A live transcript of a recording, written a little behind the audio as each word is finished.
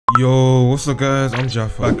Yo, what's up guys, I'm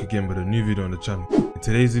Jaffa, back again with a new video on the channel. In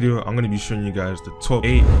today's video, I'm going to be showing you guys the top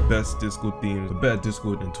 8 best Discord themes for better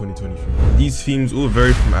Discord in 2023. These themes all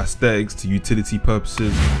vary from aesthetics to utility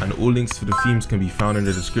purposes, and all links to the themes can be found in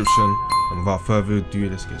the description. And without further ado,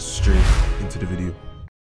 let's get straight into the video.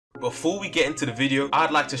 Before we get into the video,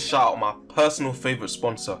 I'd like to shout out my personal favorite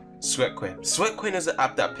sponsor, Sweatcoin. Sweatcoin is an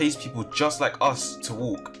app that pays people just like us to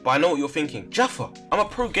walk. But I know what you're thinking, Jaffa, I'm a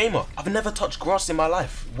pro gamer. I've never touched grass in my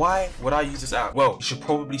life. Why would I use this app? Well, you should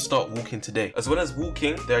probably start walking today. As well as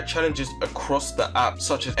walking, there are challenges across the app,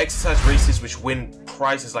 such as exercise races which win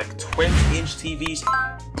prizes like 20-inch TVs,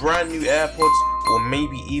 brand new AirPods, or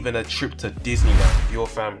maybe even a trip to Disneyland with your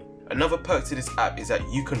family. Another perk to this app is that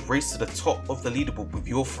you can race to the top of the leaderboard with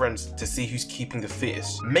your friends to see who's keeping the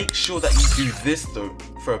fittest. Make sure that you do this though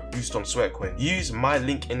for a boost on Sweatcoin. Use my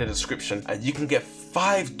link in the description and you can get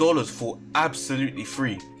 $5 for absolutely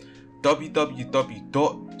free.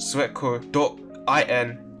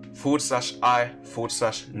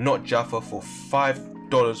 www.sweatco.in/i/notjaffa for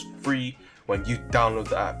 $5 free when you download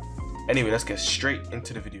the app. Anyway, let's get straight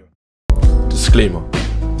into the video. Disclaimer: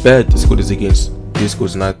 bad Discord is against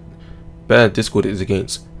Discord's not. Bad Discord is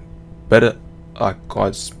against better. I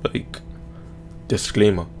can't speak.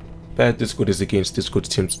 Disclaimer: bad Discord is against Discord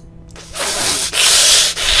teams.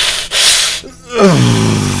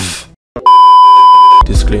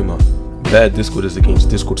 Disclaimer: bad Discord is against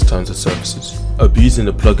Discord's terms and services. Abusing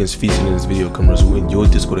the plugins featured in this video can result in your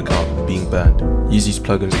Discord account being banned. Use these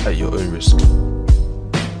plugins at your own risk.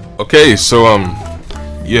 Okay, so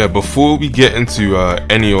yeah, before we get into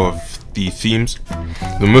any of the themes,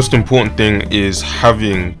 the most important thing is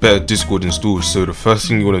having better Discord installed. So the first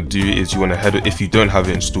thing you want to do is you want to head, if you don't have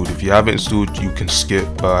it installed, if you have it installed, you can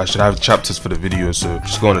skip. I should have chapters for the video, so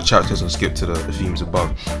just go on the chapters and skip to the themes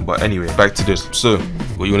above. But anyway, back to this. So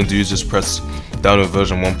what you want to do is just press download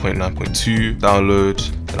version 1.9.2, download,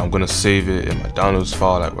 and I'm going to save it in my downloads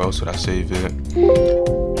file. Like, where else would I save it?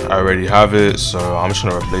 I already have it, so I'm just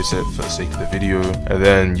going to replace it for the sake of the video. And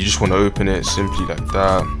then you just want to open it simply like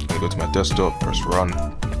that. I'm going to go to my desktop, press run,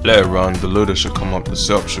 let it run. The loader should come up, the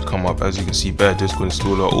setup should come up. As you can see, better Discord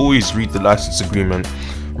installer. Always read the license agreement,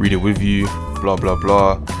 read it with you, blah blah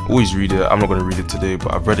blah. Always read it. I'm not going to read it today,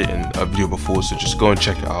 but I've read it in a video before, so just go and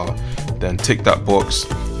check it out. Then tick that box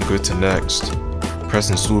and go to next, press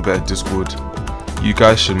install better Discord. You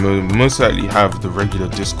guys should most likely have the regular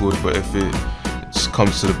Discord, but if it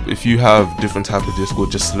comes to if you have different type of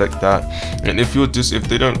Discord, just select that. And if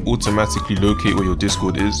they don't automatically locate where your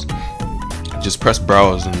Discord is, just press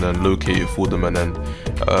browse and then locate it for them. And then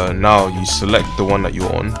now you select the one that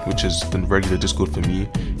you're on, which is the regular Discord for me.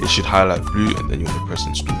 It should highlight blue, and then you want to press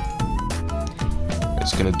install.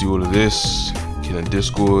 It's gonna do all of this. In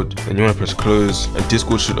Discord, and you want to press close, and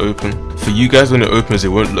Discord should open. For you guys, when it opens, it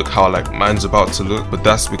won't look how like mine's about to look, but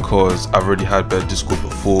that's because I've already had better Discord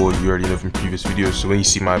before. You already know from previous videos, so when you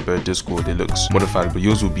see my better Discord, it looks modified, but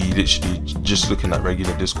yours will be literally just looking at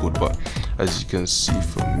regular Discord. But as you can see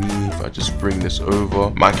for me, if I just bring this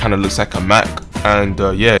over, mine kind of looks like a Mac. And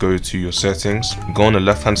yeah, go to your settings, go on the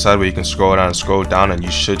left hand side where you can scroll down, and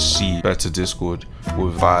you should see better Discord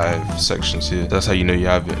with 5 sections here. That's how you know you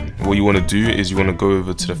have it. What you want to do is you want to go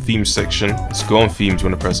over to the themes section. Let's go on themes. You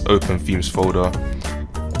want to press open themes folder,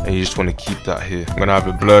 and you just want to keep that here. I'm gonna have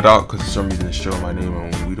it blurred out because for some reason it's showing my name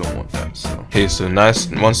and we don't want that. So okay, so nice.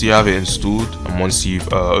 Once you have it installed and once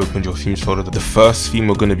you've opened your themes folder, the first theme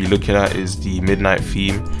we're going to be looking at is the midnight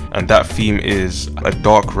theme, and that theme is a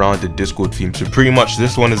dark rounded Discord theme. So pretty much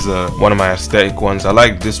this one is one of my aesthetic ones. I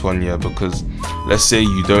like this one, yeah, because let's say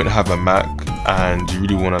you don't have a Mac and you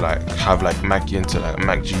really want to like have like Mac into like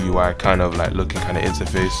Mac GUI kind of like looking kind of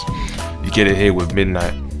interface, you get it here with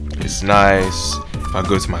midnight. It's nice. If I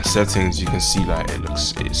go to my settings, you can see like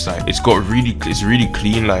it's really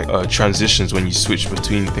clean like transitions when you switch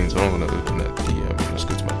between things. I'm not gonna open that. Let's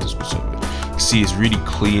go to my Discord server. You see, it's really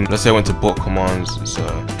clean. Let's say I went to bot commands.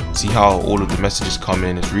 See how all of the messages come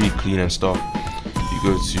in. It's really clean and stuff. You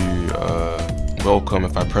go to welcome.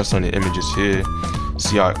 If I press on the images here,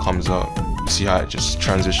 see how it comes up. See how it just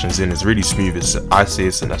transitions in. It's really smooth. I say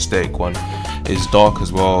it's an aesthetic one. It's dark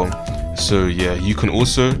as well. So yeah, you can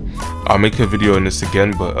also, I'll make a video on this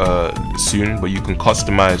again, but soon. But you can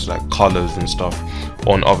customize like colors and stuff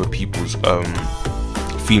on other people's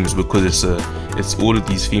themes, because it's all of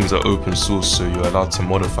these themes are open source, so you're allowed to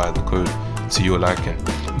modify the code to your liking.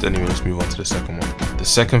 Anyway, let's move on to the second one. The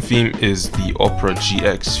second theme is the Opera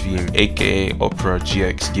GX theme, aka Opera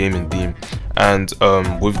GX gaming theme. And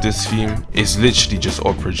with this theme, it's literally just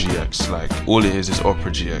Opera GX. Like all it is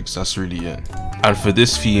Opera GX. That's really it. And for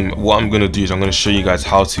this theme, what I'm gonna do is I'm gonna show you guys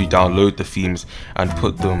how to download the themes and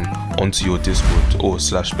put them onto your Discord or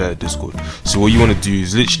 /bear Discord. So what you want to do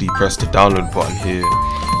is literally press the download button here.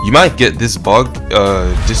 You might get this bug.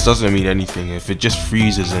 This doesn't mean anything. If it just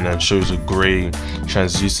freezes and then shows a grey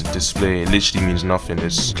translucent display, it literally means nothing.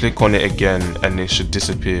 Just click on it again and it should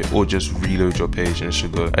disappear, or just reload your page and it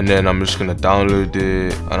should go. And then I'm just gonna download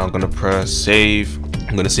it and I'm gonna press save.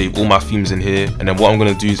 I'm gonna save all my themes in here, and then what I'm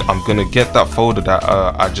gonna do is I'm gonna get that folder that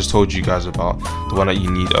I just told you guys about, the one that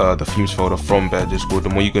you need, the themes folder from Bear Discord.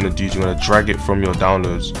 And what you're gonna do is you're gonna drag it from your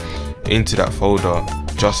downloads into that folder,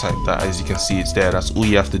 just like that. As you can see, it's there. That's all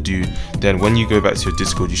you have to do. Then when you go back to your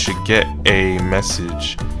Discord, you should get a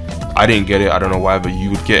message. I didn't get it, I don't know why, but you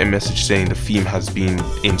would get a message saying the theme has been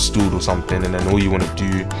installed or something. And then all you want to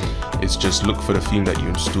do is just look for the theme that you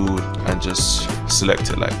installed and just select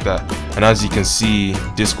it like that. And as you can see,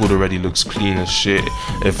 Discord already looks clean as shit.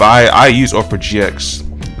 If I use Opera GX,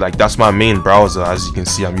 like that's my main browser. As you can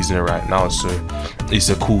see, I'm using it right now, so it's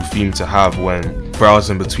a cool theme to have when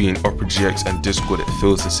browsing between Opera GX and Discord. It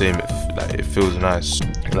feels the same. It feels nice.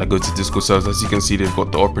 When I go to Discord servers, as you can see, they've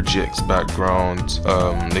got the Opera GX background,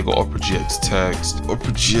 they got Opera GX text,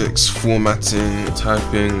 Opera GX formatting,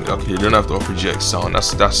 typing. Okay, they don't have the Opera GX sound.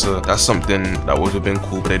 That's something that would have been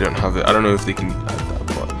cool, but they don't have it. I don't know if they can have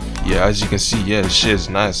that, but yeah, as you can see, yeah, this shit is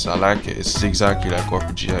nice. I like it. It's exactly like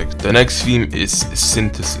Opera GX. The next theme is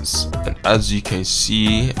synthesis, and as you can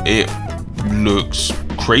see, it looks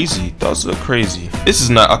crazy. It does look crazy. This is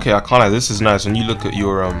not okay. I can't lie. This is nice. When you look at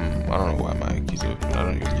your I don't know why my keys are, I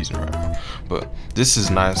don't even use it right now, but this is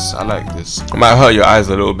nice. I like this. It might hurt your eyes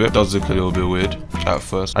a little bit. It does look a little bit weird at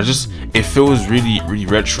first. It feels really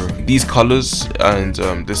retro. These colors and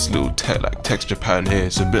this little texture pattern here,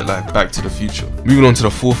 it's a bit like Back to the Future. Moving on to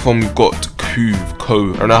the fourth one, we've got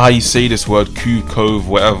Couve. I don't know how you say this word, Couve,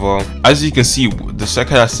 whatever. As you can see, the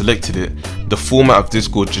second I selected it, the format of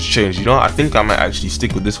Discord just changed. You know, I think I might actually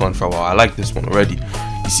stick with this one for a while. I like this one already.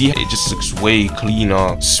 You see, it just looks way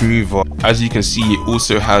cleaner, smoother. As you can see, it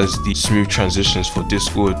also has the smooth transitions for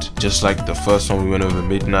Discord, just like the first one we went over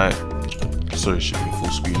midnight. Sorry, it should be full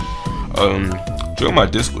screen. Join my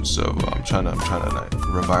Discord server. I'm trying to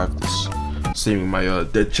like revive this. Saving my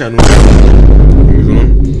dead channel. Moving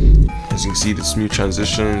on. As you can see, the smooth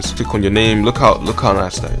transitions. Click on your name. Look how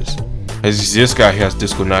nice that is. As you see, this guy here has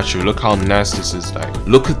Discord Natural. Look how nice this is. Like,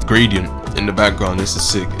 look at the gradient in the background. This is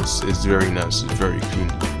sick. It's very nice. It's very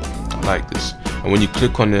clean. I like this. And when you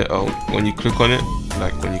click on it, like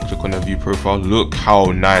when you click on the view profile, look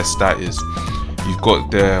how nice that is. You've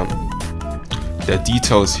got the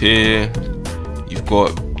details here. You've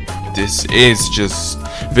got this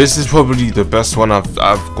is probably the best one I've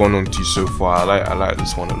gone on to so far. I like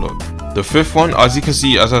this one a lot. The fifth one, as you can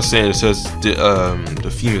see, as I was saying, it says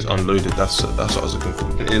the theme is unloaded. That's what I was looking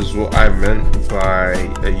for. It is what I meant by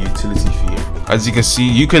a utility theme. As you can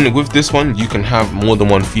see, with this one you can have more than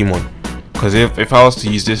one theme on. Because if I was to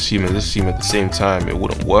use this theme and this theme at the same time, it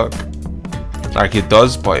wouldn't work. Like it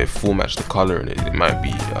does, but it formats the color and it might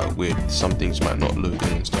be weird. Some things might not load in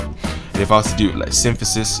and stuff. And if I was to do it like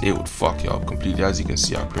synthesis, it would fuck it up completely. As you can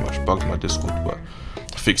see, I pretty much bugged my Discord, but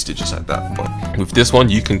fixed it just like that. But with this one,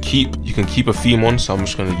 you can keep a theme on. So I'm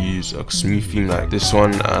just gonna use a smooth theme like this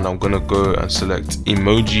one, and I'm gonna go and select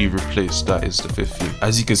EmojiReplace. That is the fifth theme.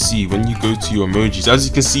 As you can see, when you go to your emojis, as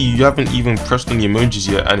you can see, you haven't even pressed on the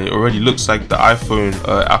emojis yet, and it already looks like the iPhone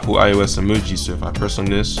Apple iOS emojis. So if I press on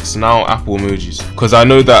this, it's now Apple emojis. Because I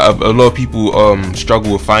know that a lot of people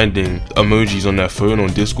struggle with finding emojis on their phone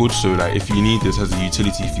on Discord. So like if you need this as a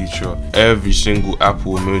utility feature, every single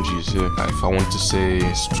Apple emoji is here. Like if I want to say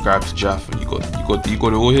subscribe to Jaffa, you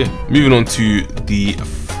got it all here. Moving on to the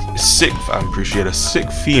sixth, I'm pretty sure the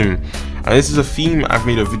sixth theme, and this is a theme I've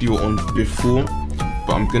made a video on before, but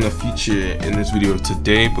I'm gonna feature it in this video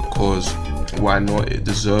today because why not? It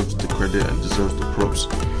deserves the credit and deserves the props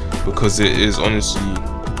because it is honestly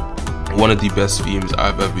one of the best themes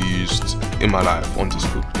I've ever used in my life on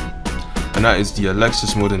Discord. And that is the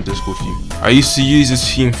AlexisModern Discord theme. I used to use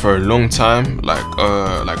this theme for a long time, like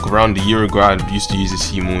around a year ago. I used to use this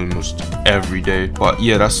theme almost every day. But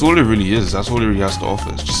yeah, that's all it really is. That's all it really has to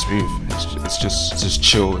offer. It's just smooth. It's just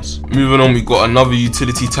chill. Moving on, we got another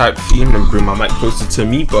utility type theme. Let me bring my mic closer to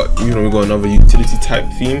me. But you know, we got another utility type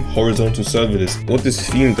theme, horizontal server list. What this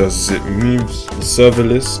theme does is it moves the server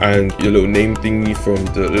list and your little name thingy from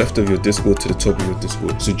the left of your Discord to the top of your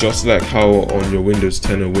Discord. So just like how on your Windows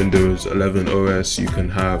 10 or Windows 11 11 OS, you can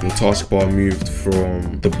have your taskbar moved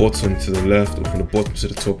from the bottom to the left or from the bottom to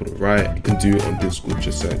the top or the right. You can do it on Discord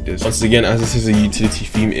just like this. Once again, as this is a utility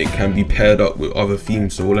theme, it can be paired up with other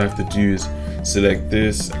themes. So all I have to do is select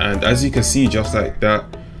this, and as you can see, just like that,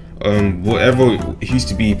 whatever it used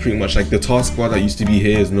to be, pretty much like the taskbar that used to be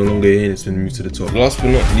here is no longer here and it's been moved to the top. Last but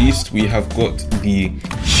not least, we have got the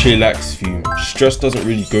Chillax theme. Stress doesn't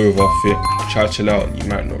really go with our fit. Try to chill out, you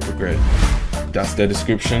might not regret it. That's their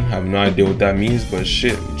description. I have no idea what that means, but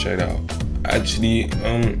shit, check it out. Actually,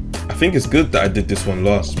 I think it's good that I did this one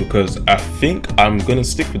last, because I think I'm gonna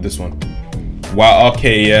stick with this one. Wow,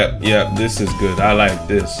 okay, yeah, this is good. I like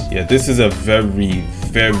this. Yeah, this is a very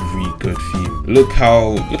good theme. Look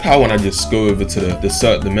how when I just go over to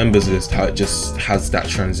the members list, how it just has that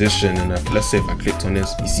transition. And let's say if I clicked on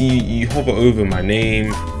this, you see, you hover over my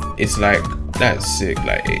name, it's like, that's sick.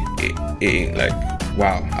 Like it like,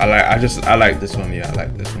 wow. I like this one. Yeah, I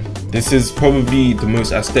like this one. This is probably the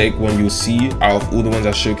most aesthetic one you'll see out of all the ones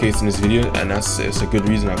I showcased in this video, and it's a good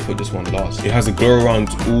reason I put this one last. It has a glow around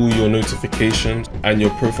all your notifications, and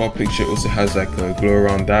your profile picture also has like a glow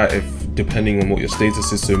around that, if depending on what your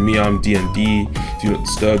status is. So me, I'm D&D, do not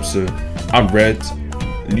disturb, so I'm red.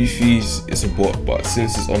 Luffy's is a bot, but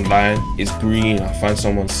since it's online, it's green. I find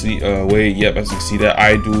someone away. Yep, as you can see there,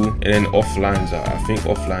 idle, and then offlines. I think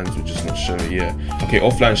offlines will just not show. Yeah, okay,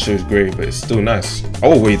 offline shows grey, but it's still nice.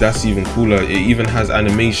 Oh wait, that's even cooler. It even has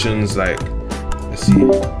animations. Like, let's see,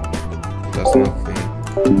 that's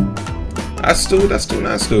nothing. That's still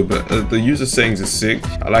nice though. But the user settings is sick.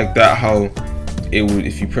 I like that, how it would,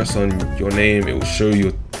 if you press on your name, it will show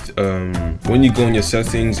you. When you go in your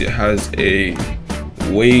settings, it has a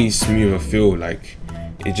way smoother feel. Like,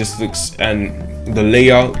 it just looks, and the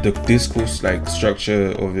layout, the discourse like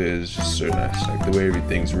structure of it is just so nice. Like the way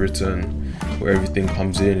everything's written, where everything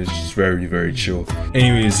comes in, is just very chill.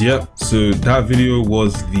 Anyways, yep, so that video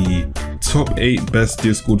was the top 8 best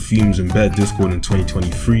Discord themes and better Discord in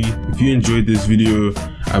 2023. If you enjoyed this video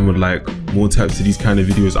and would like more types of these kind of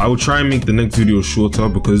videos, I will try and make the next video shorter,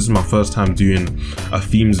 because this is my first time doing a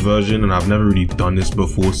themes version and I've never really done this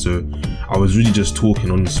before, so I was really just talking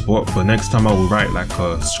on the spot. But next time I will write like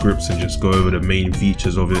scripts and just go over the main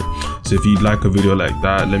features of it. So if you'd like a video like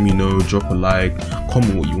that, let me know, drop a like,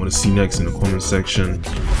 comment what you want to see next in the comment section,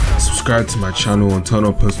 subscribe to my channel and turn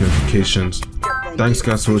on post notifications. Thanks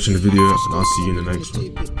guys for watching the video, and I'll see you in the next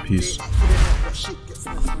one. Peace.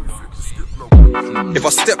 If I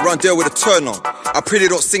step round there with a turn on, I pray they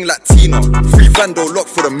don't sing like Tina. Free Vando locked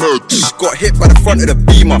for the merge. Got hit by the front of the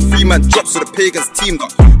beamer. 3 man drops so the pagans teamed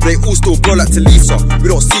up. They all still blow like Talisa. We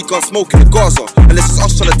don't see guns smoking the Gaza, unless it's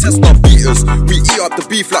us trying to test our beaters. We eat up the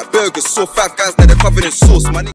beef like burgers. Saw 5 guys that are covered in sauce.